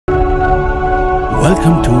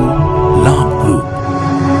Welcome to Labh Group.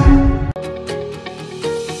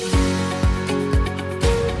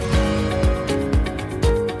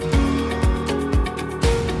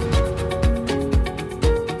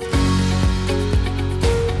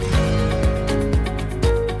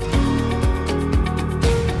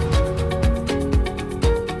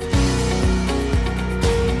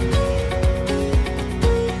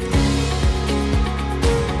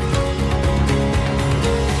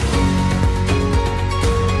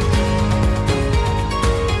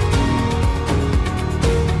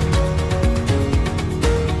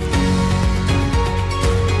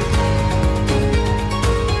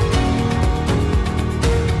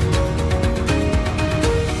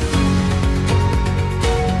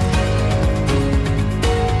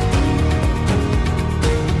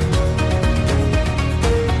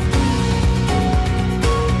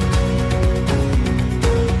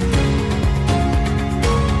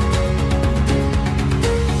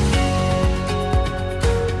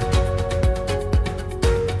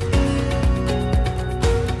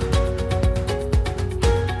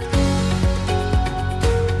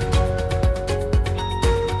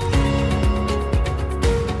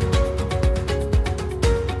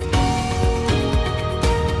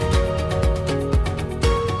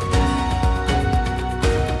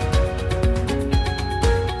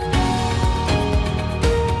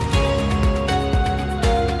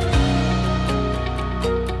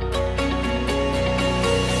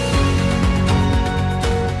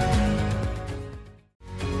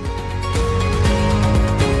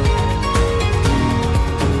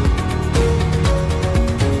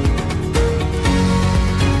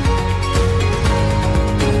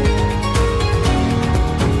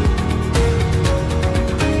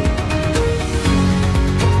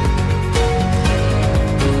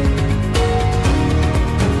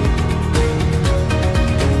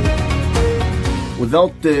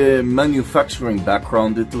 Without the manufacturing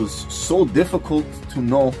background, it was so difficult to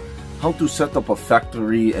know how to set up a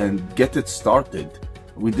factory and get it started.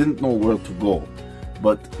 We didn't know where to go.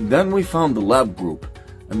 But then we found the Labh Group,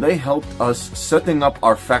 and they helped us setting up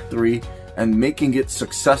our factory and making it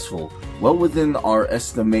successful, well within our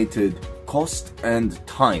estimated cost and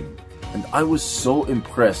time. And I was so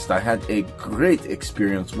impressed. I had a great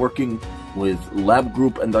experience working with Labh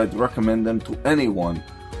Group, and I'd recommend them to anyone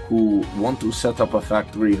who want to set up a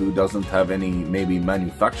factory who doesn't have any maybe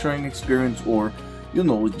manufacturing experience or,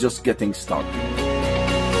 just getting started.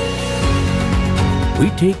 We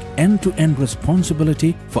take end-to-end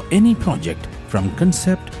responsibility for any project from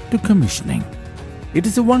concept to commissioning. It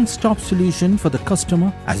is a one-stop solution for the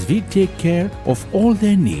customer as we take care of all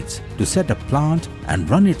their needs to set a plant and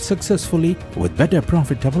run it successfully with better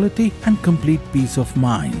profitability and complete peace of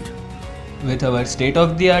mind. With our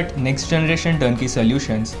state-of-the-art next-generation turnkey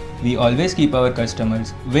solutions, we always keep our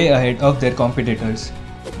customers way ahead of their competitors.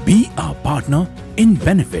 Be our partner in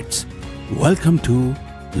benefits. Welcome to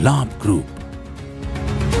Labh Group.